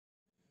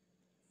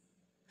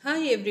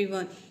Hi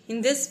everyone.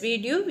 In this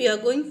video we are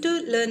going to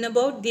learn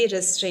about the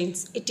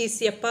restraints. It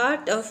is a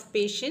part of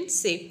patient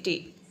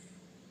safety.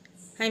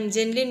 I am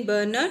Jenlyn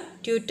Bernard,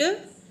 tutor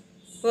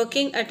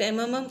working at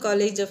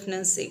College of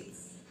Nursing.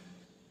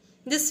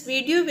 This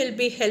video will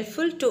be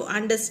helpful to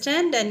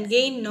understand and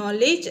gain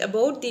knowledge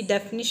about the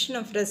definition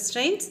of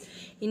restraints,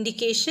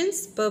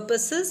 indications,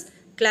 purposes,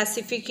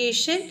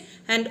 classification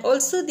and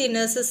also the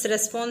nurse's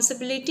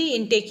responsibility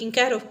in taking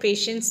care of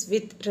patients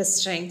with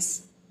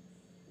restraints.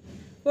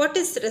 What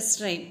is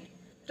restraint?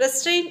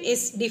 Restraint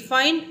is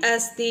defined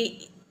as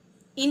the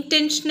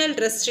intentional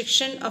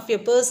restriction of a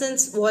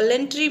person's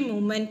voluntary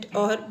movement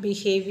or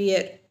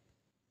behavior.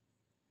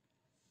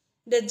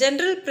 The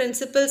general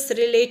principles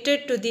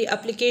related to the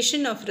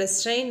application of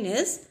restraint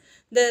is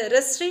the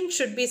restraint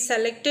should be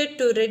selected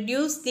to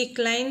reduce the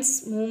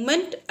client's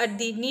movement at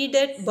the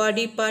needed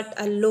body part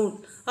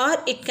alone, or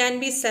it can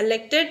be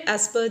selected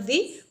as per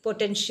the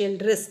potential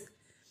risk.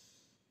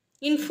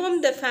 Inform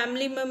the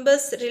family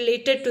members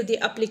related to the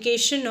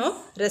application of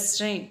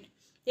restraint.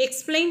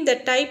 Explain the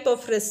type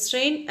of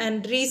restraint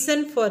and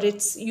reason for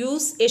its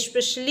use,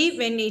 especially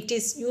when it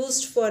is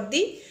used for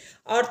the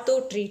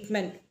ortho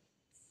treatment.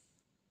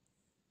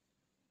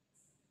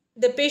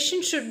 The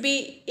patient should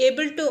be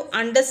able to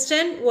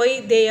understand why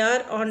they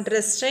are on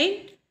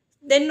restraint.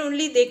 Then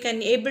only they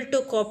can able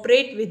to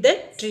cooperate with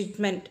the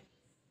treatment.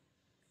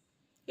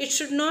 It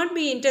should not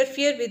be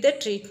interfere with the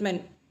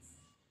treatment.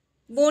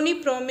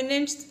 Bony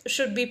prominence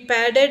should be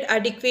padded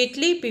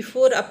adequately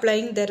before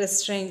applying the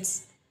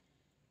restraints.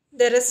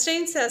 The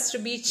restraints has to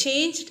be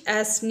changed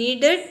as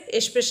needed,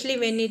 especially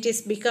when it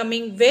is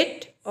becoming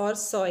wet or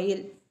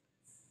soil.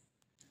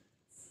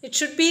 It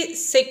should be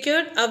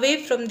secured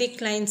away from the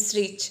client's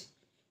reach.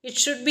 It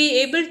should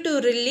be able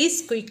to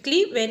release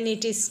quickly when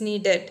it is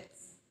needed.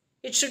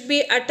 It should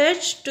be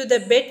attached to the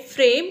bed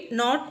frame,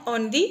 not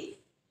on the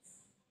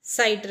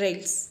side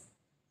rails.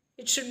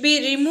 It should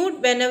be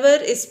removed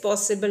whenever is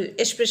possible,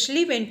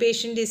 especially when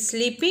patient is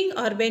sleeping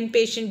or when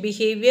patient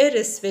behavior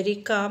is very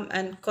calm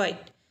and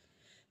quiet.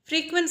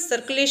 Frequent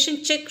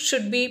circulation check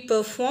should be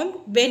performed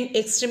when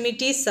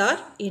extremities are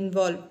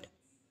involved.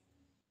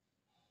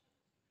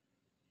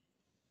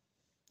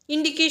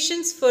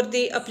 Indications for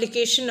the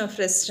application of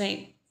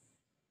restraint.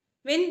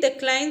 When the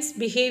client's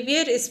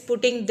behavior is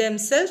putting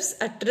themselves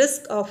at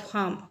risk of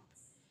harm.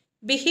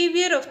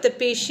 Behavior of the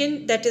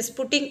patient that is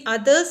putting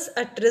others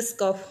at risk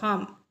of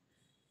harm.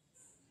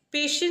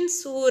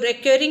 Patients who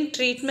requiring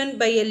treatment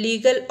by a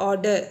legal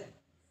order.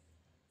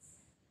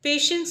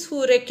 Patients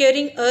who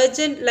requiring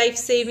urgent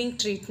life-saving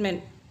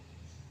treatment.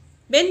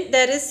 When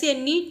there is a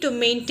need to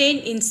maintain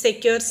in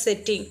secure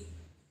setting.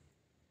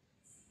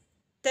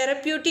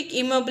 Therapeutic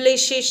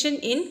immobilization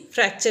in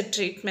fracture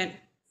treatment.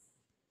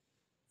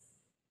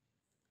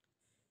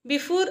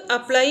 Before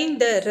applying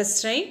the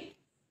restraint,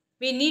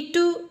 we need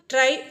to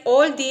try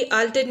all the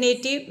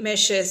alternative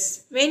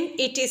measures. When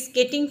it is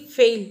getting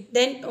failed,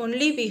 then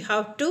only we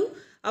have to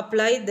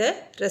apply the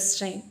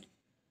restraint.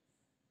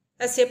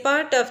 As a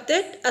part of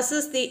that,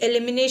 assess the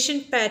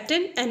elimination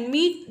pattern and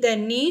meet the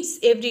needs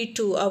every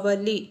 2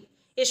 hourly.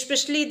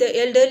 Especially the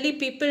elderly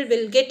people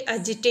will get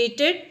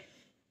agitated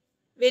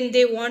when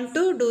they want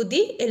to do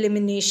the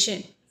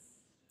elimination.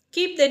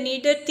 Keep the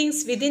needed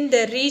things within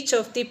the reach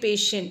of the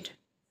patient.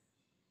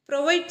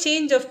 Provide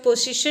change of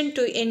position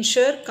to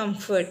ensure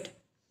comfort.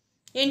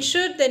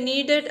 Ensure the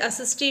needed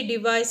assistive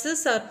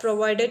devices are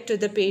provided to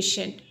the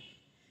patient.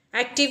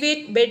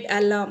 Activate bed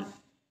alarm.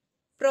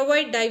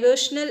 Provide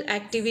diversional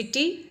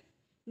activity.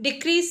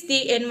 Decrease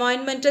the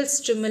environmental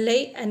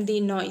stimuli and the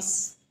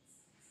noise.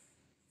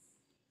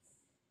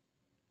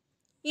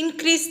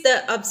 Increase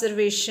the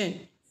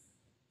observation.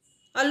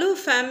 Allow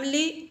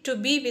family to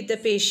be with the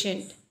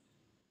patient.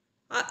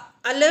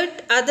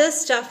 Alert other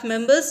staff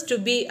members to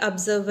be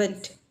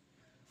observant.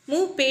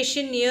 Move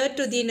patient near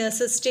to the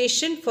nurse's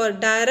station for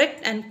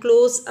direct and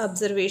close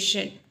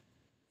observation.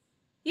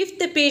 If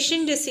the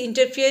patient is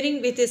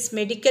interfering with his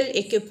medical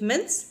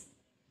equipments,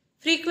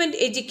 frequent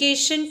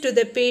education to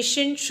the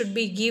patient should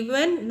be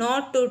given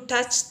not to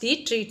touch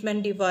the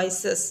treatment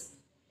devices.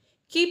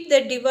 Keep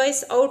the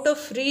device out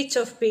of reach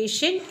of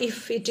patient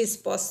if it is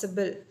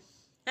possible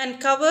and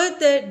cover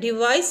the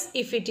device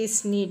if it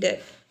is needed.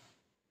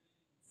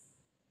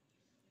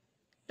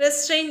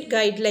 Restraint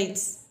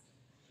guidelines.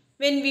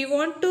 When we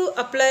want to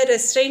apply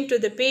restraint to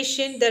the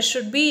patient, there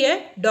should be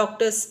a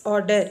doctor's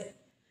order.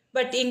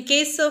 But in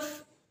case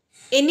of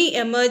any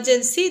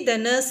emergency, the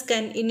nurse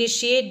can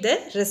initiate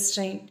the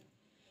restraint.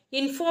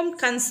 Informed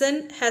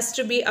consent has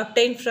to be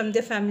obtained from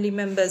the family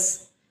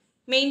members.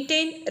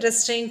 Maintain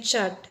restraint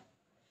chart.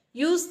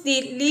 Use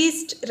the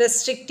least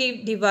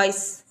restrictive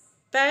device.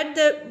 Pad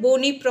the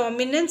bony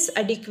prominence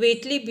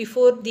adequately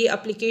before the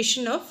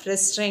application of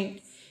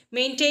restraint.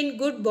 Maintain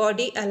good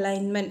body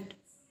alignment.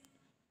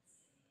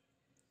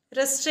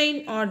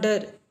 Restraint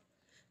order.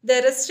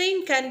 The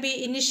restraint can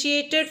be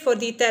initiated for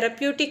the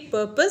therapeutic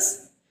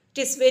purpose.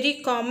 It is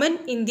very common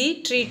in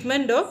the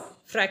treatment of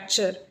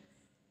fracture.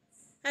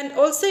 And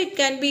also it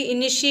can be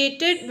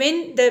initiated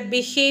when the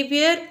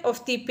behavior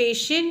of the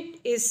patient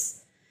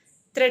is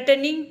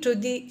threatening to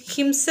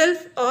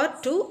himself or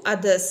to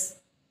others.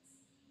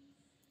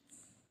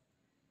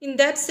 In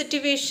that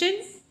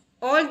situation,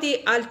 all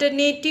the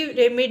alternative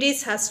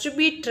remedies has to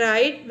be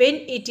tried. When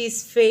it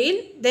is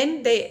failed,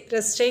 then the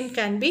restraint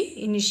can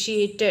be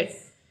initiated.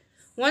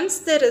 Once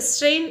the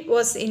restraint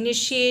was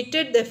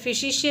initiated, the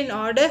physician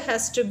order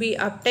has to be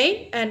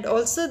obtained and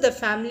also the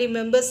family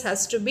members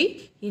has to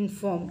be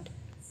informed.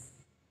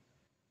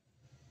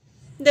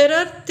 There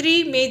are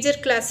three major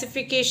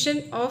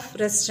classifications of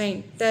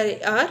restraint. There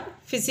are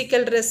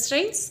physical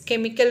restraints,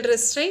 chemical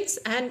restraints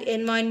and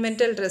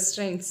environmental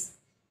restraints.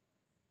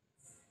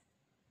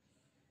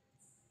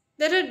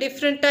 There are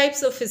different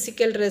types of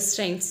physical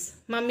restraints: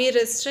 mummy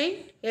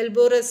restraint,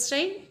 elbow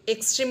restraint,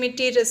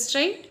 extremity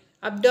restraint,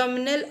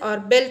 abdominal or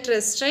belt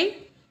restraint,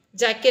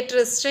 jacket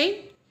restraint,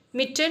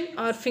 mitten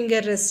or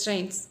finger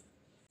restraints.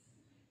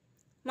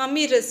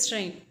 Mummy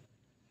restraint.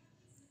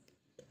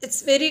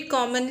 It's very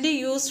commonly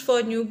used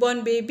for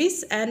newborn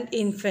babies and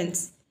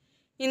infants.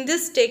 In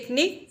this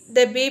technique,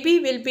 the baby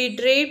will be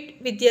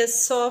draped with a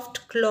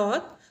soft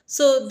cloth,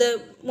 so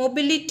the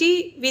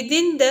mobility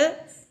within the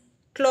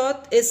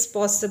cloth is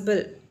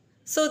possible,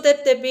 so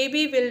that the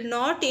baby will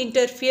not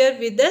interfere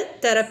with the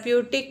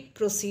therapeutic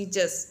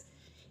procedures.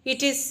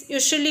 It is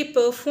usually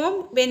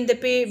performed when the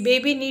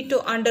baby need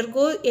to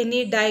undergo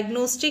any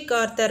diagnostic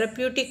or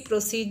therapeutic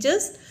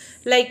procedures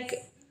like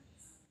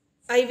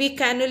IV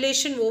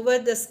cannulation over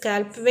the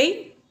scalp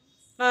vein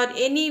or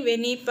any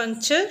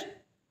venipuncture,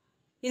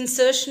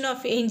 insertion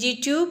of NG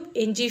tube,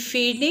 NG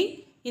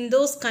feeding. In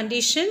those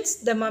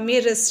conditions, the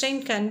mummy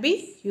restraint can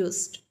be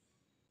used.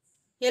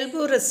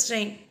 Elbow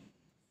restraint.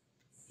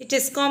 It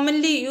is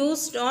commonly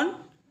used on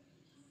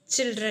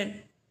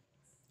children,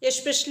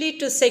 especially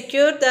to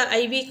secure the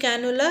IV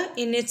cannula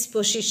in its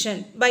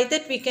position. By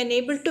that we can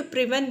able to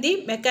prevent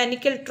the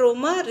mechanical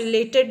trauma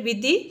related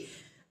with the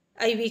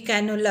IV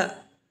cannula.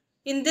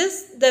 In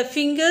this, the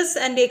fingers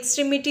and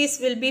extremities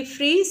will be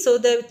free, so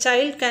the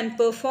child can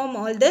perform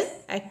all the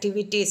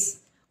activities.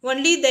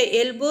 Only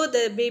the elbow,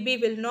 the baby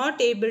will not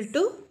able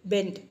to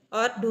bend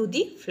or do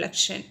the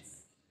flexion.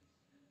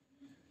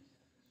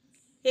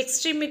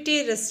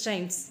 Extremity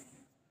restraints.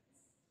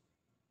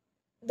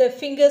 The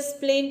finger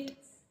splint,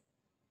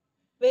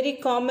 very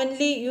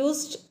commonly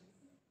used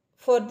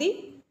for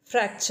the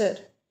fracture.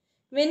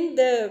 When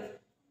the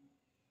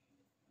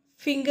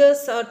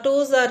fingers or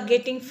toes are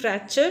getting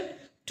fractured,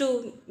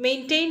 to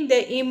maintain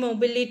the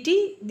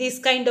immobility, these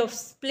kind of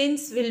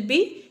splints will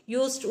be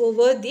used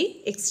over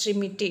the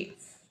extremity.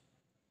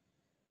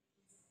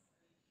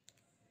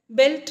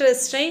 Belt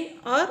restraint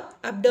or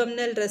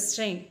abdominal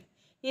restraint.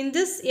 In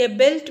this, a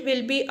belt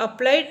will be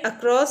applied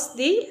across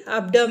the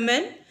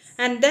abdomen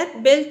and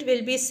that belt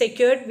will be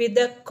secured with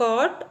a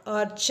cot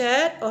or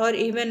chair or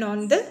even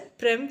on the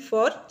pram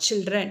for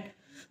children,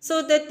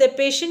 so that the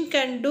patient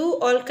can do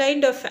all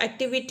kind of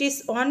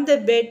activities on the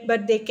bed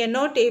but they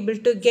cannot able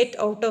to get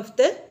out of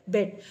the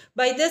bed.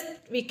 By this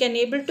we can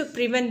able to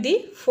prevent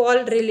the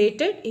fall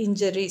related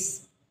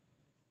injuries.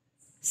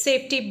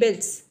 Safety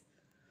belts.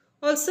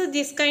 Also,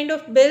 these kind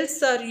of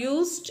belts are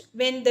used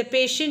when the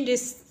patient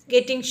is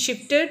getting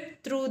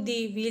shifted through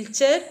the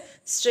wheelchair,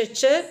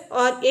 stretcher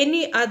or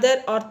any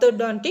other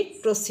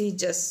orthodontic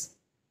procedures.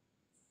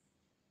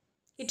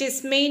 It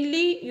is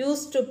mainly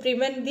used to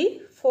prevent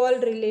the fall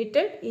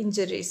related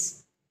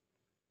injuries.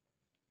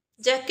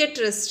 Jacket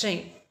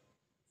restraint.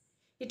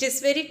 It is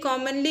very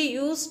commonly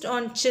used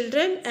on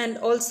children and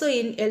also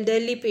in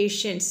elderly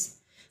patients.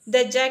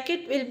 The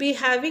jacket will be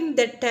having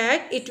the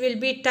tag, it will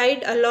be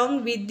tied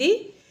along with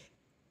the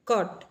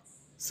cot.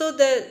 So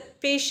the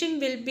patient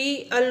will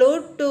be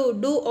allowed to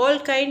do all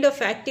kind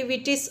of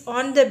activities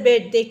on the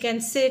bed. They can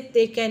sit,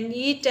 they can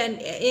eat and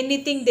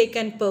anything they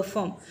can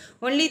perform.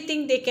 Only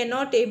thing they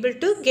cannot able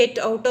to get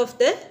out of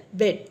the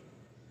bed.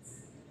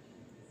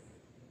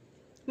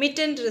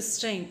 Mitten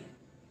restraint.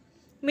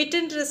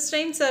 Mitten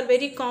restraints are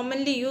very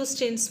commonly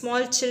used in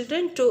small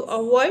children to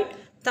avoid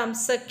thumb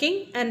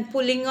sucking and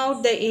pulling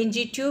out the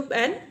NG tube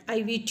and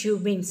IV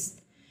tubings.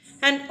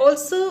 And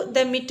also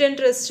the mitten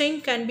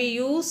restraint can be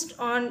used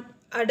on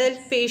adult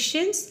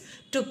patients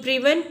to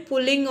prevent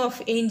pulling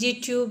of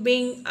NG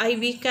tubing,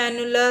 IV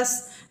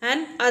cannulas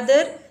and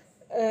other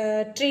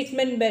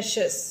treatment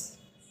measures.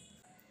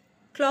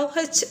 Claw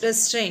hitch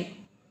restraint.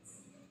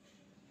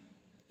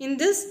 In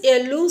this,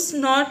 a loose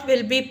knot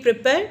will be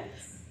prepared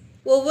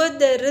over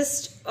the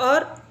wrist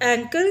or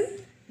ankle.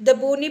 The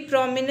bony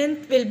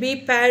prominence will be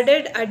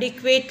padded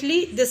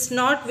adequately. This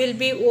knot will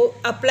be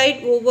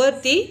applied over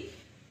the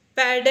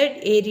padded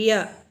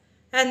area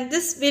and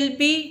this will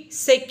be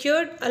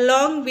secured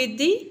along with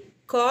the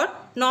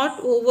cot, not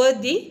over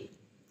the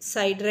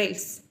side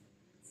rails.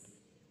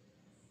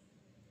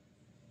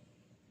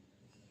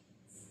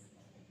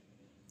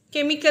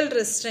 Chemical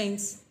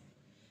restraints.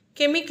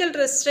 Chemical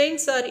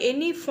restraints are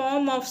any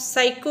form of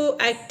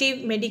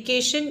psychoactive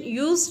medication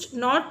used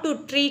not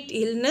to treat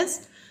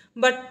illness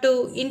but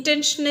to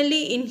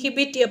intentionally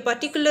inhibit a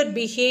particular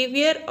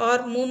behavior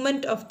or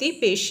movement of the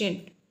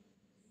patient.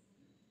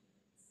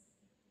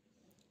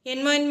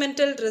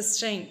 Environmental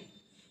restraint.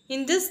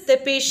 In this, the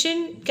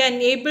patient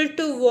can able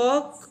to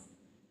walk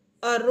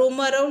or roam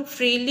around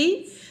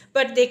freely,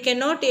 but they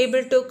cannot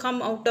able to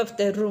come out of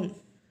the room.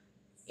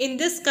 In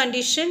this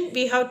condition,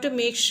 we have to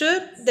make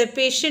sure the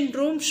patient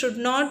room should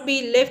not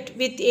be left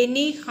with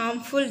any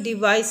harmful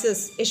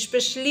devices,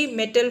 especially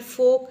metal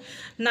fork,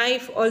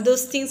 knife, all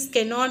those things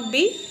cannot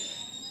be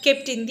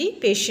kept in the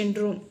patient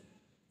room.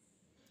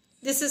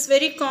 This is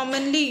very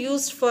commonly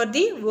used for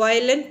the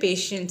violent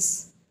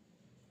patients.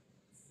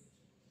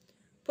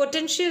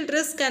 Potential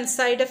risk and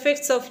side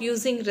effects of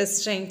using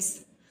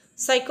restraints.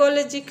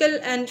 Psychological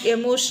and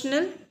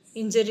emotional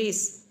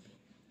injuries.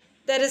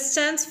 There is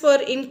chance for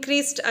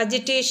increased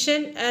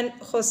agitation and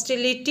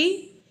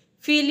hostility,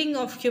 feeling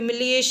of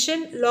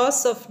humiliation,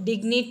 loss of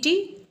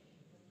dignity,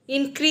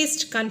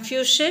 increased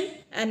confusion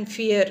and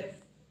fear.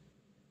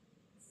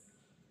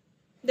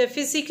 The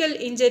physical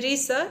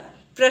injuries are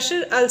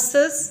pressure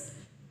ulcers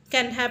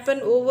can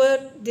happen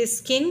over the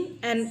skin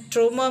and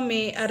trauma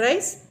may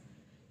arise.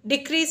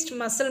 Decreased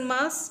muscle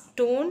mass,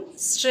 tone,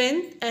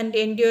 strength and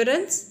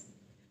endurance.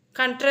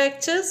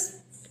 Contractures,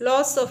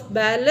 loss of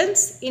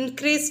balance,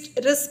 increased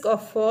risk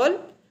of fall,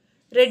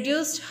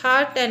 reduced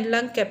heart and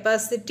lung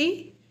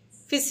capacity,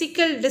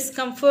 physical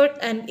discomfort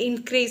and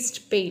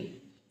increased pain.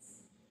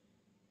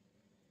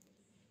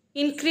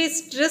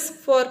 Increased risk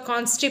for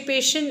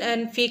constipation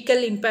and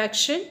fecal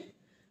impaction,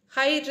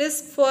 high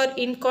risk for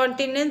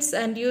incontinence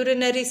and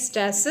urinary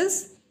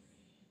stasis,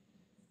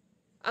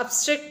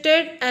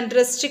 obstructed and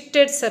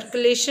restricted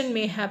circulation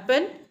may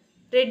happen,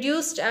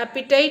 reduced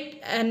appetite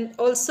and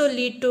also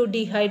lead to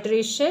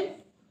dehydration.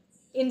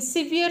 In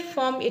severe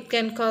form, it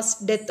can cause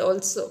death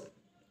also.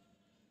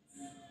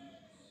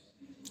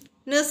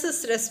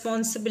 Nurse's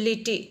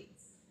responsibility.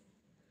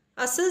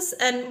 Assess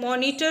and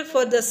monitor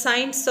for the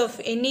signs of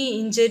any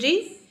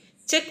injury.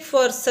 Check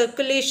for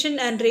circulation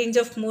and range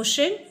of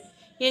motion.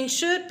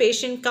 Ensure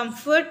patient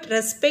comfort,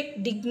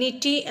 respect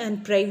dignity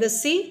and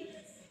privacy.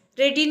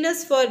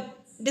 Readiness for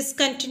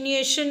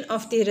discontinuation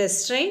of the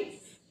restraint.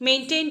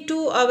 Maintain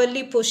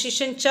 2-hourly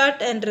position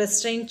chart and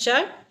restraint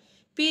chart.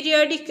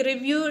 Periodic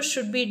review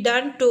should be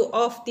done to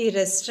off the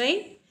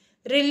restraint.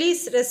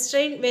 Release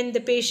restraint when the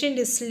patient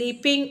is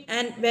sleeping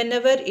and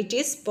whenever it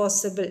is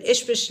possible,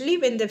 especially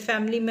when the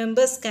family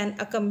members can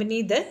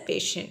accompany the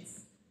patient.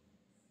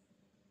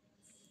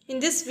 In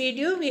this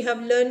video, we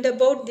have learned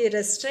about the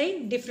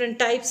restraint, different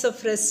types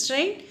of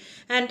restraint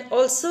and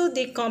also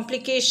the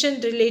complication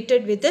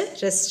related with the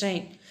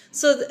restraint.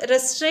 So, the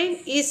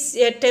restraint is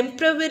a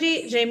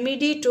temporary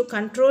remedy to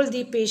control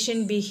the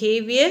patient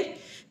behavior.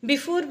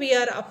 Before we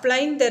are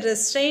applying the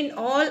restraint,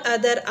 all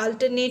other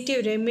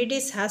alternative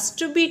remedies has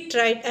to be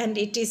tried and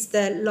it is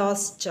the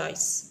last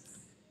choice.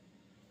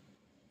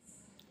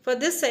 For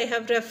this, I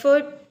have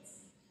referred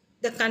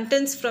the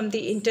contents from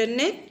the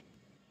internet.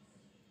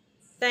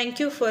 Thank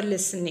you for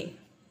listening.